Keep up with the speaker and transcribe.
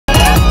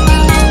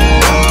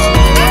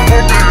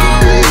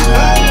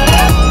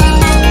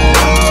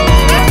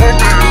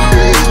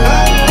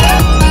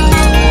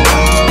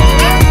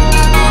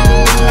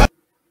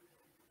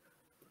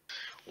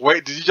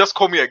Wait, did you just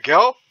call me a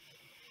girl?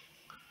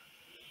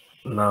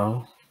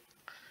 No.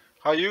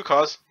 How you,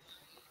 cuz?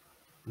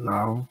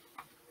 No.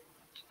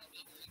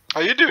 How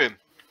you doing?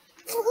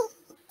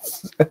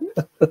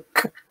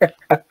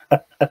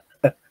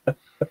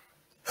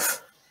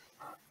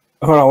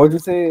 Hold on, what'd you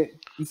say?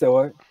 You said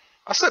what?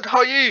 I said,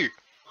 how you?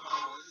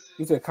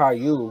 You said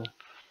Caillou.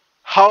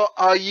 How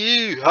are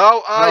you?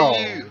 How are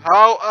you? Oh.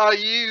 How are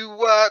you?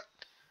 What?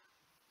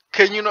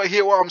 Can you not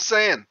hear what I'm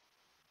saying?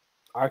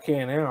 I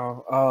can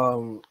now.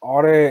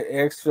 All that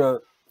extra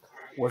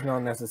was not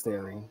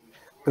necessary.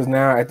 Because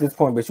now at this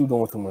point, bitch, you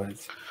doing too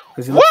much.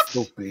 Because you look What?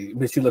 stupid.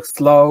 Bitch, you look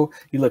slow,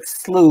 you look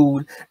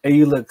slewed, and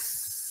you look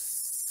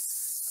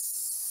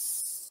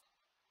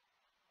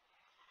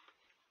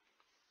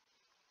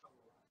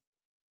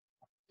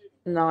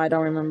No, I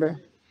don't remember.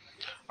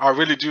 I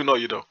really do know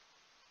you though.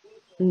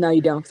 No,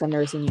 you don't, because I've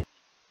never seen you.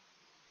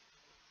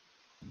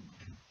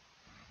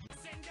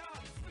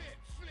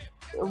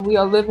 We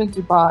all live in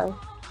Dubai.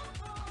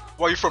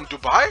 What, you from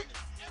Dubai?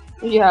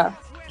 Yeah.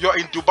 You're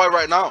in Dubai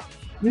right now.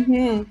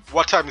 Mhm.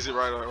 What time is it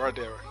right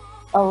there? Right?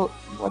 Oh,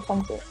 what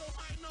time is it?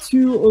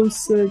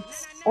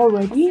 2:06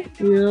 already?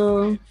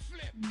 Yeah.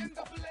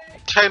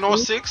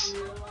 10:06?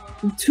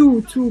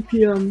 2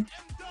 p.m.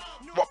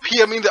 What,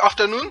 PM in the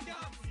afternoon?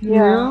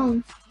 Yeah.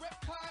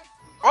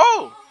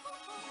 Oh.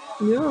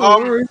 Yeah.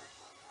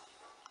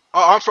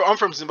 I'm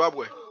from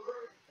Zimbabwe.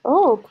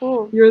 Oh,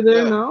 cool. You're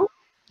there now?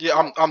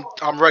 Yeah,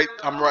 I'm right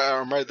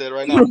there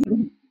right now.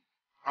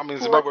 I'm in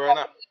Zimbabwe right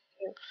now.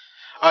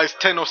 It's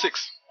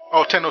 10:06.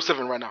 Oh,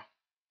 10:07 right now.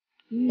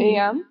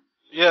 AM?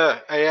 Yeah,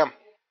 AM.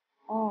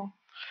 Oh.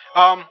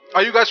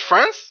 Are you guys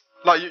friends?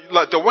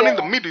 Like the one in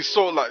the middle is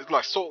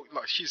so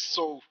she's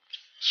so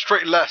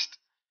straight laced.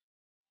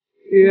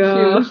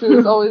 Yeah. She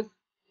was always,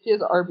 she has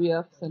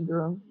RBF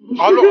syndrome.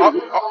 How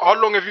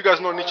long have you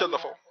guys known each other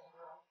for?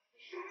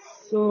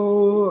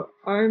 So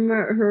I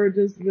met her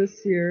just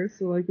this year,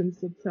 so like in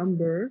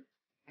September.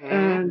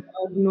 And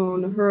I've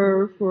known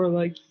her for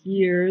like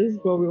years,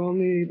 but we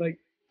only like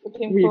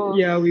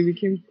we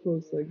became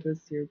close like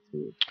this year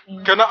too.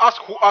 Can I ask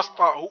who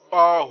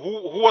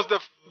was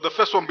the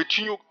first one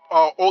between you,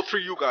 all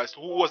three you guys?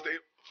 Who was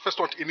the first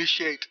one to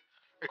initiate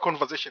a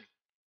conversation?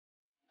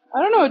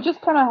 I don't know, it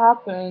just kind of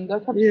happened. I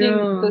kept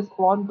seeing this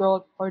blonde girl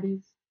at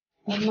parties,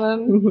 and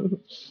then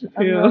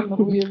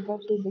we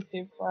eventually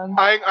became friends.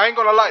 I ain't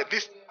gonna lie.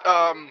 This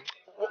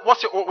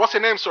what's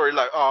your name? Sorry,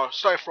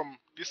 starting from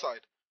this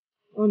side.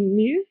 On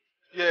me?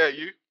 Yeah,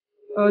 you.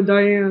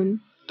 Diane.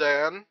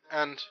 Diane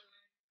and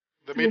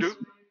the middle.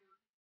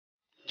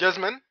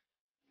 Jasmine.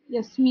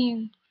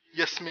 Yasmin.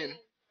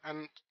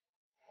 And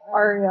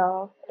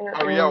Ariel.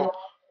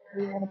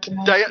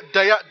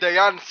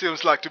 Diane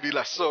seems like to be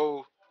like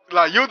so.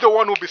 Like you're the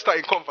one who'll be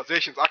starting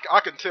conversations. I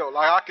can tell.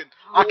 Like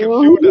I can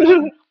feel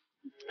that.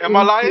 Am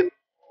I lying?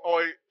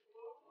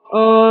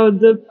 Or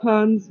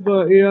Depends,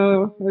 but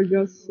yeah, I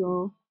guess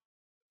so.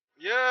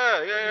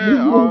 Yeah.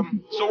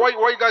 So what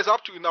are you guys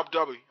up to in Abu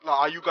Dhabi? Like,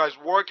 are you guys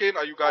working?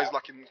 Are you guys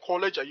like in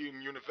college? Are you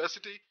in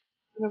university?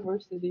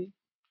 University.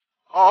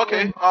 Oh,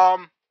 okay.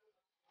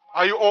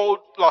 Are you all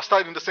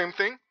studying the same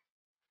thing?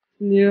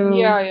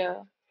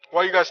 Yeah.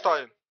 What are you guys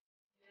studying?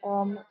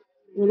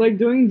 We're like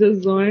doing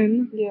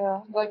design.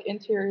 Yeah, like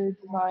interior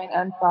design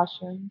and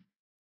fashion.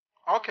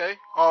 Okay.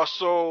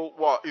 So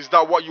what is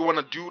that? What you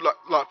wanna do?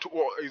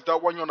 Is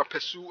that what you wanna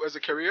pursue as a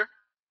career?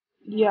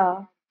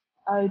 Yeah,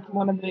 I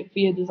want to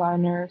be a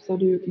designer. So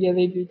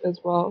they do as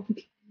well.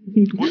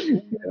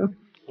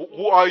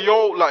 Who are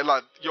your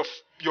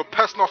your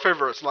personal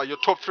favorites? Like your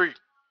top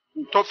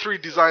three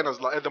designers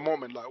like at the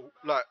moment.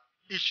 Like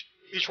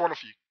each one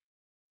of you.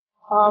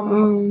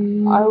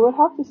 I would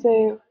have to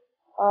say,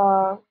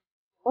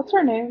 what's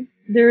her name?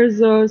 There's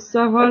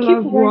Sarah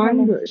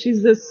Lavoine, but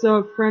she's this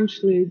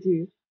French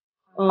lady.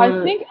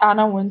 I think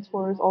Anna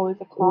Wintour is always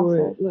a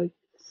classic.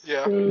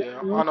 Yeah.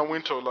 Anna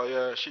Wintour,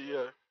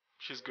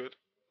 she's good.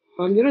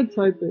 I'm gonna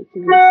type it to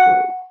this.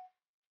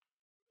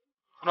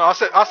 No, I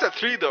said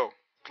three though.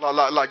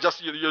 Like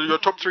just your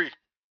top three.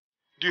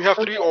 Do you have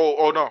three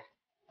or no?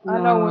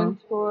 Anna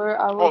Wintour.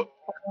 I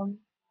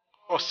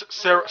would.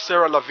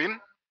 Sarah Lavin.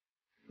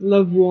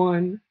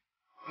 Lavoine.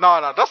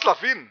 No, that's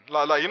Lavin.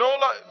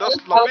 That's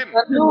Lavin.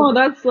 No,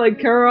 that's like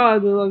Cara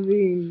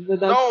Delevingne, but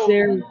that's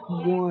Sarah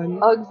Lavin.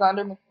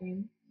 Alexander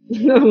McQueen.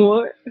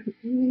 What?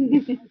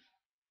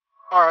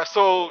 Alright,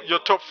 so your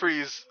top three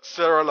is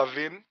Sarah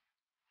Lavin,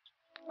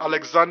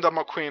 Alexander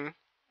McQueen,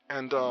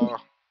 and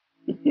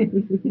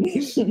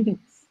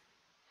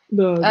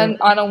and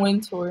Anna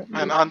Wintour.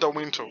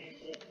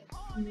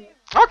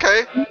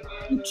 Okay.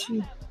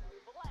 Pucci.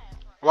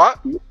 What?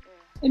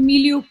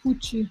 Emilio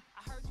Pucci.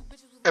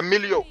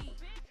 Emilio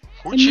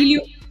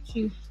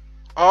Pucci.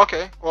 Oh,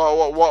 okay.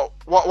 Well,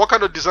 what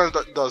kind of designs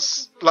that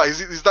does? Like,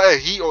 is that a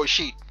he or a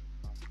she?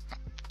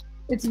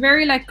 It's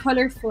very like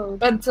colorful.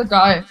 That's a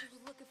guy.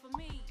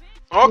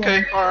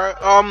 Okay, alright.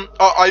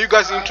 Are you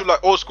guys into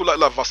like old school like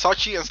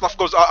Versace and stuff?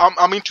 Because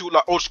I'm into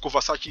like old school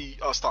Versace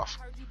stuff.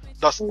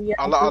 That's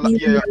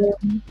yeah.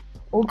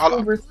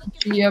 Also Versace.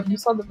 Yeah, we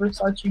saw the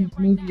Versace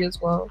movie as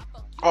well.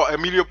 Oh,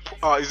 Emilio.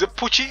 Is it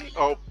Pucci?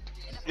 Oh,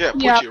 yeah,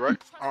 Pucci, right?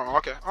 Oh,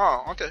 okay.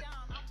 Oh, okay.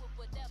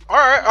 All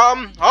right.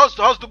 How's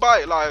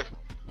Dubai? Like,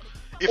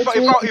 if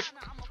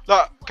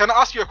like, can I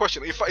ask you a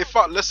question? If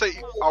let's say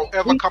I'll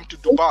ever come to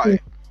Dubai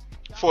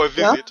for a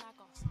visit,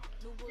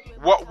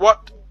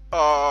 what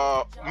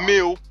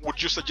meal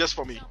would you suggest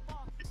for me?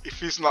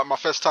 If it's not my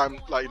first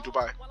time like in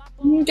Dubai.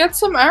 Get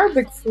some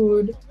Arabic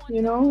food,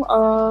 you know.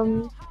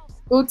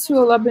 Go to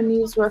a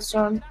Lebanese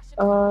restaurant.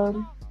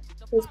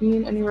 Does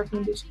mean any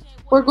recommendation?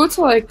 Or go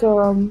to like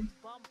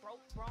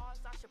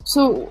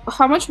So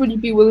how much would you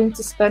be willing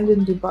to spend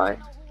in Dubai?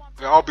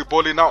 Yeah, I'll be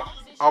balling out.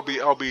 I'll be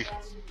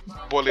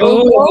balling out.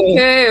 Oh,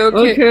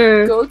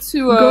 okay. Go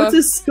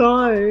to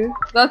Sky.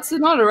 That's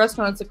not a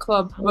restaurant, it's a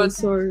club. But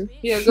sorry.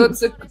 Yeah, go to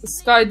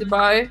Sky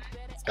Dubai.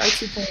 Sky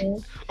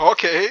 2.0.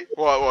 Okay.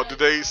 Well,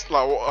 today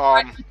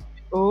like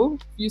Oh,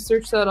 you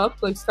search that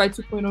up, like Sky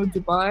 2.0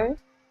 Dubai.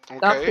 Okay.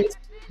 That place is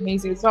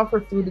amazing. It's not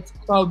for food, it's a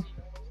club.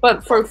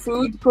 But for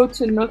food, go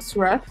to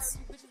Nusret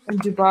in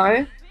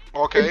Dubai.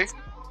 Okay.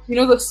 You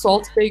know the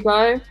Salt Bay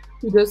guy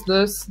who does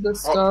this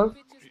stuff?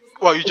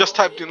 Well, you just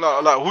typed in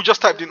like who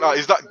just typed in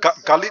is that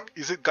Galit?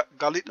 Is it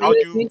Galit? How do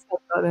you type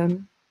that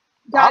in?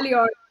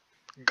 Galliard.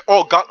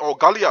 Oh,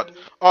 Galiad.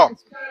 Oh,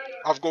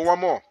 I've got one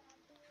more.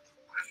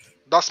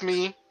 That's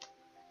me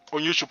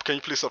on YouTube. Can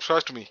you please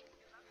subscribe to me?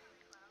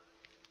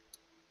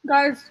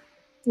 Guys,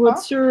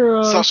 What's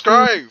your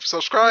Subscribe.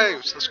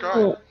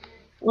 Oh,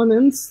 on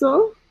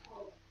Insta?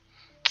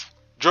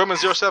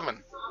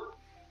 German07.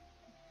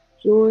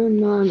 Joy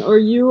man. Are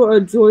you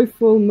a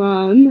joyful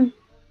man?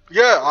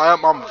 Yeah, I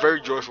am. I'm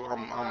very joyful.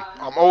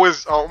 I'm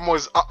always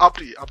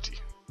uppity.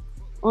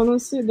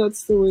 Honestly,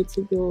 that's the way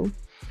to go.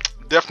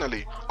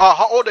 Definitely.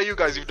 How old are you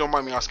guys, if you don't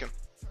mind me asking?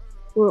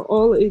 We're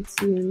all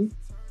 18.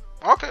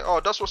 Okay.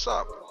 Oh, that's what's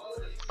up.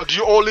 Do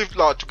you all live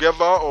like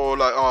together, or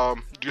like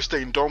do you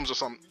stay in dorms or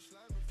something?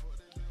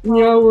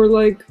 Yeah, we're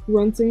like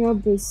renting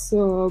out this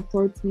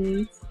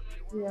apartment.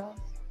 Yeah.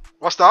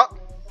 What's that?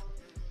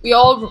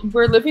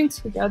 We're living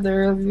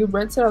together. We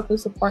rented out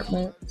this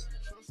apartment.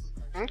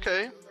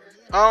 Okay.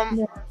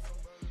 Yeah.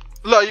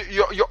 Like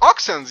your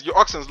accents,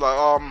 like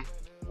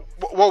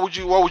what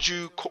would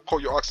you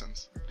call your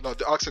accents? Like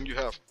the accent you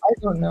have. I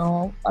don't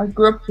know. I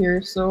grew up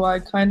here, so I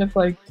kind of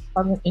like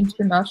have an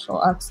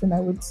international accent, I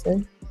would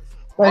say.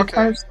 But I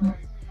kind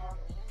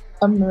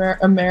of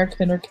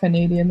American or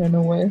Canadian in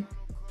a way.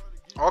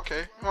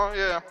 Okay. Oh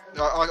yeah.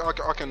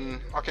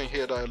 I can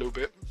hear that a little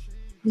bit.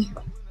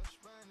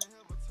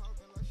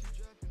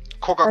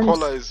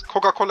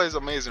 Coca-Cola is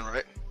amazing,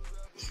 right?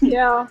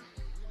 Yeah.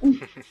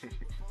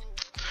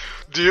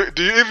 Do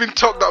you even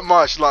talk that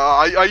much?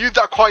 Like, are you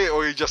that quiet,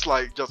 or are you just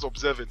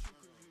observing?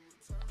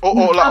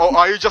 Or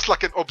are you just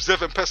like an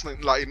observant person,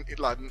 like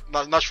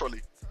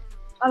naturally?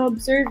 I'm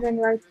observing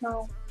right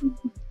now.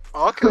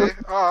 Okay.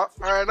 All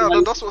right.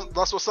 No, that's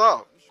what's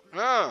up.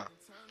 Yeah.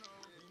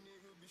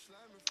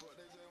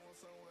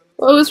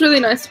 Well, it was really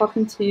nice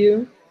talking to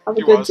you. Have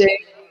a good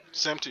day.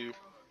 Same to you.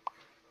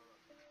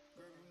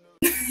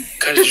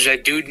 Because there's a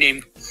dude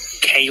named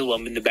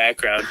Caleb in the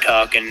background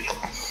talking.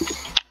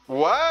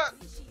 What?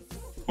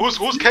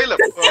 Who's Caleb?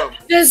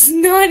 That's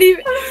not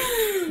even.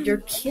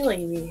 You're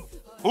killing me.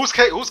 Who's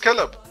Caleb? Who's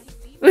Caleb?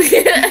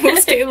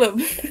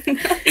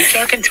 You're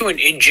talking to an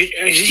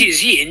Indian? Is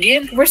he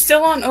Indian? We're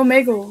still on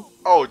omegle.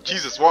 Oh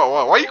Jesus! Why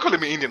are you calling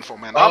me Indian for,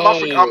 man? I'm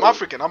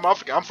African.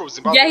 I'm from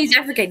Zimbabwe. Yeah, he's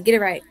African. Get it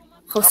right,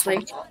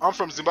 Jose. I'm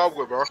from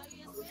Zimbabwe, bro.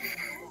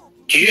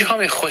 Did you call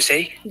me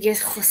Jose?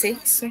 Yes, Jose.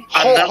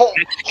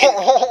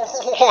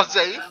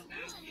 Jose.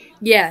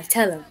 Yeah,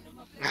 tell him.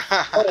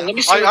 Oh, let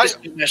me see what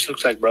this mess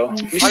looks like, bro.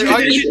 Let me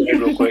see this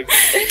real quick.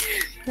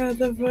 What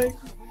the fuck?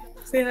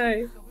 Say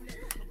hi.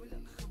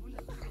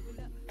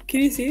 Can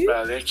you see?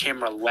 Bro, that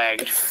camera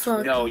lagged.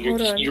 Fuck. No, your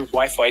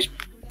Wi-Fi's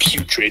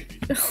putrid.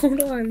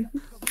 Hold on.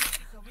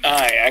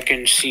 I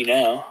can see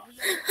now.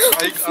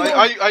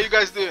 How you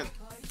guys doing?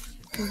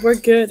 We're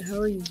good. How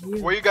are you?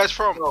 Where you guys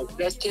from? Bro,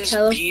 that's just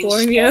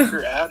California.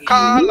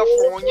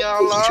 California.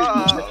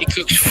 He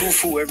cooks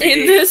fufu every day.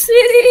 In the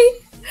city.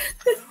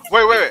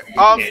 Wait.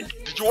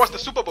 Did you watch the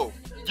Super Bowl?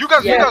 You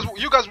guys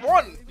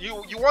won.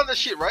 You won the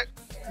shit, right?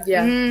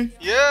 Yeah.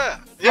 Yeah.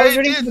 I was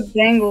rooting for the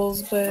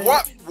Bengals, but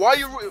what? Why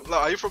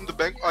are you from the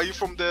Are you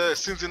from the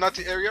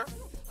Cincinnati area?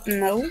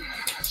 No.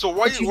 So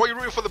why you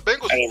rooting for the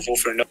Bengals? I don't vote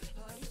for no.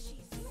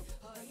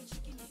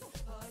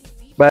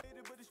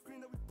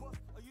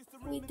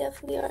 We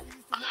definitely are.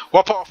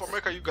 What part of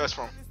America are you guys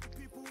from?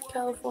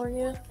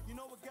 California.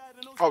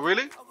 Oh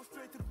really?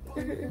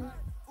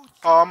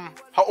 How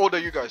old are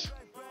you guys?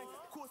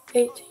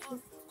 18.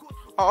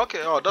 Oh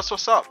okay. Oh, that's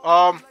what's up.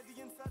 Are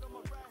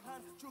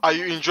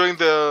you enjoying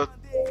the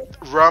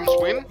Rams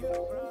win?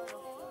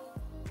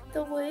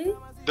 The way?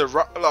 Do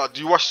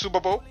you watch Super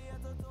Bowl?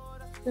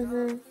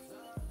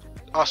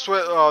 I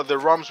swear, the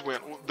Rams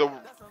win. The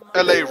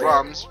LA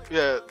Rams,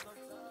 yeah,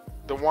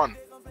 the one.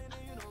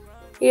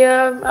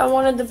 Yeah, I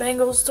wanted the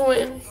Bengals to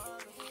win.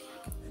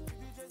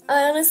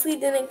 I honestly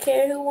didn't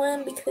care who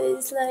won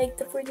because like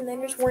the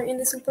 49ers weren't in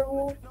the Super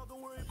Bowl.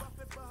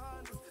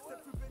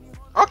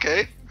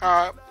 Okay.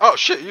 Oh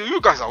shit, you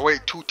guys are way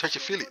too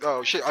touchy-feely.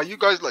 Oh shit, are you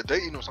guys like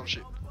dating or some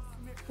shit?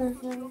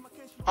 Mhm.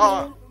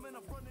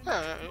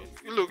 Yeah,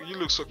 you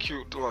look so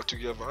cute all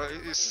together.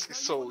 It's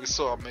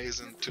so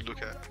amazing to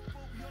look at.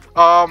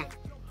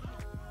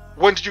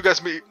 When did you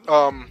guys meet?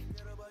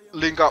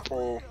 Link up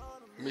or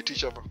meet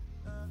each other?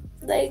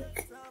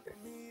 Like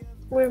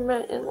we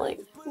met in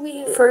like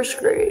first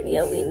grade.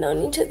 Yeah, we've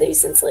known each other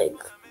since like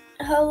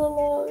hella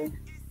long.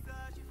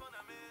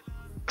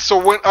 So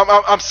when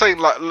I'm saying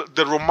like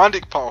the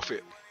romantic part of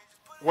it,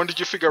 when did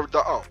you figure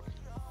that out?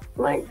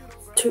 Like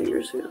 2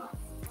 years ago.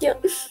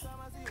 Yep.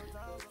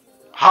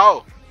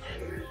 How?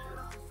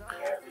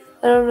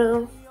 I don't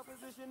know.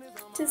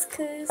 Just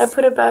cause I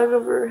put a bag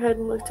over her head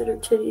and looked at her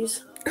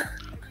titties.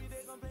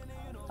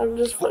 I'm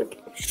just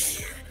fucking.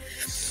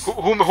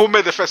 Who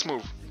made the first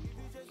move?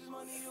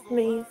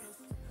 Me.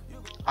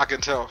 I can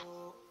tell.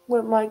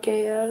 With my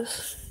gay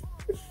ass.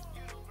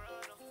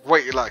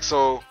 Wait, like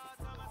so.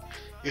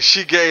 Is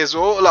she gay as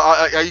well?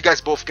 Like, are you guys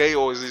both gay,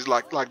 or is it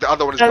like the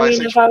other one is bisexual? I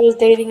mean, if I was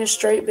dating a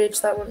straight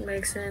bitch, that wouldn't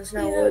make sense.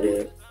 Now would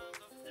it?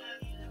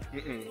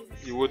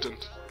 You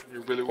wouldn't.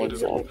 You really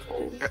wouldn't.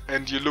 Exactly.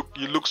 And you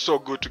look so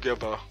good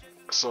together.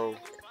 So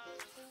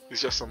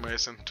it's just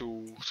amazing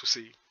to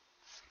see.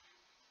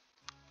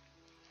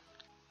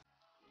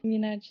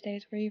 United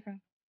States. Where are you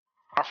from?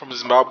 I'm from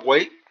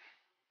Zimbabwe.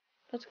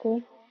 That's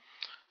cool.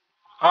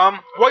 Why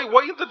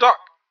in the dark?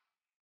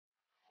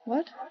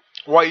 What?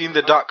 Why in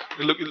the dark?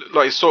 It look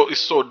like it's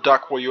so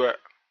dark where you at.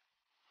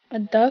 A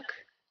duck?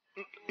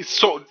 It's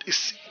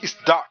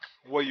dark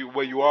where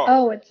you are.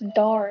 Oh, it's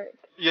dark.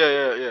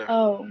 Yeah.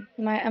 Oh,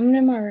 I'm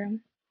in my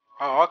room.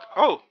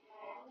 Oh.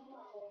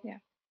 Yeah.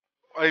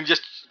 And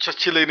just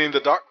chilling in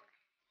the dark.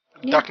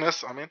 Yeah.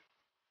 Darkness, I mean.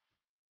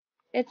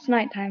 It's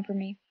nighttime for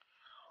me.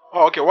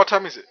 Oh, okay. What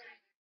time is it?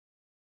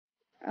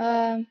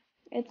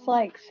 It's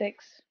like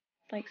 6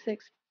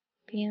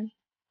 p.m.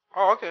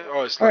 Oh, okay.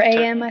 Oh, it's or like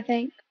a.m. I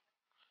think.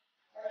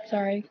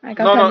 Sorry, I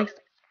got that mixed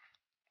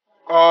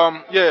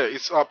up. Yeah,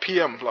 it's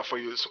p.m. like for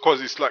you,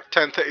 because it's like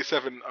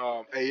 10:37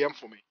 a.m.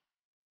 for me.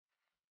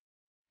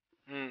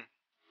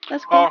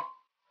 That's cool.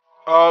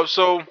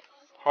 So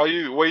how are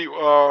you? Where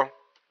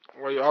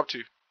you up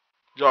to?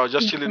 Yeah,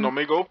 just chilling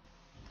omegle.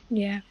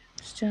 Yeah,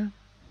 still.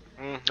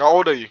 How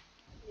old are you?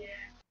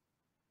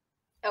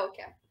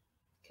 Okay.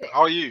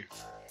 How are you?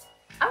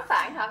 I'm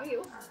fine. How are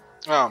you?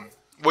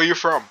 Where you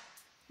from?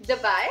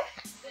 Dubai.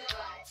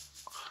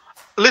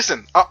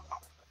 Listen,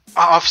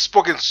 I've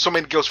spoken to so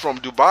many girls from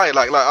Dubai.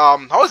 Like,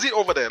 how is it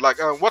over there? Like,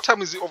 what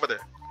time is it over there?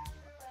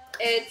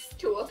 It's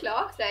 2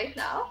 o'clock right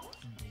now.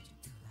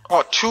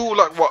 Oh, 2,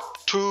 like what?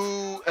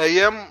 2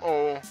 a.m.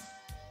 or?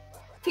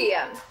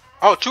 PM.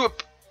 Oh, 2.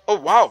 Oh,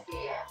 wow.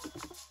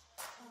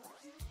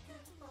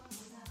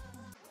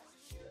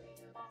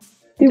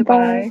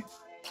 Dubai.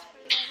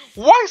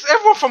 Why is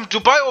everyone from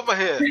Dubai over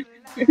here?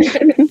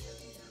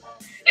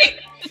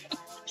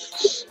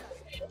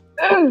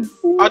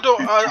 I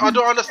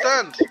don't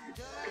understand.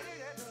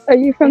 Are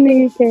you from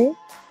the UK?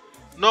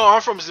 No,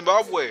 I'm from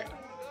Zimbabwe.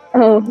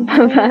 Oh,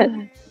 my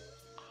bad.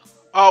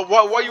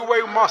 Why are you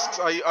wearing masks?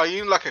 Are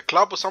you in like a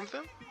club or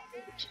something?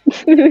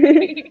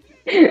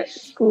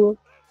 School.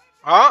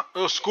 Huh?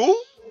 School?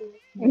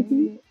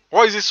 Mm-hmm.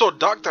 Why is it so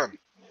dark then?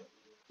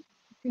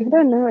 I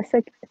don't know. It's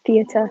like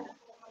theater.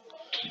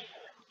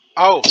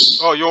 Oh,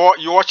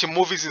 you're watching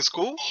movies in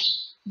school?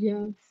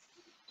 Yeah.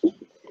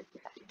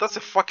 That's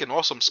a fucking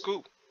awesome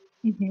school.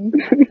 Mm-hmm.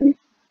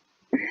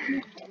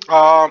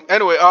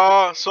 Anyway,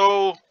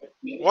 so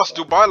what's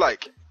Dubai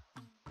like?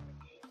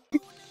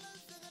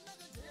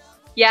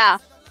 Yeah.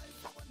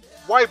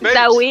 Why babes? Is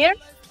that weird?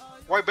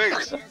 Why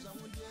babes? I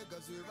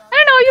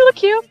don't know, you look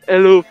cute.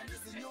 Hello.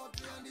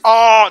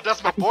 Oh,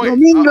 that's my boy.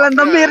 From England,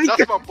 America.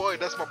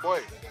 That's my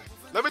boy.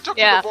 Let me talk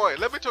to the boy.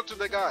 Let me talk to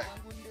the guy.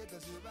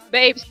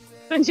 Babes,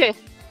 Tunje,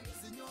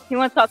 he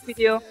wants to talk with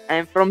you.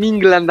 I'm from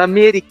England,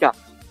 America.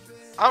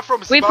 I'm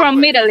from Zimbabwe. We're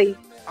from Italy.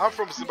 I'm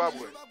from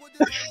Zimbabwe.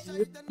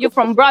 You're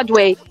from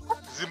Broadway.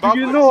 Zimbabwe.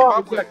 You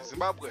know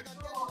Zimbabwe.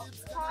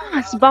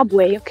 Ah,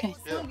 Zimbabwe, okay.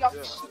 Yeah.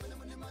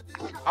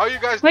 How are you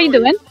guys What are you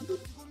doing?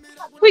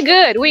 We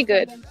good.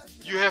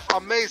 You have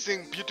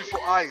amazing, beautiful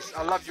eyes.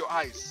 I love your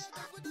eyes.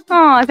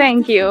 Oh,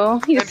 thank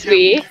you. You're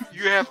sweet.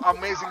 You have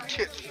amazing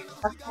tits.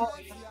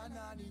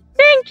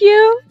 Thank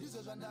you.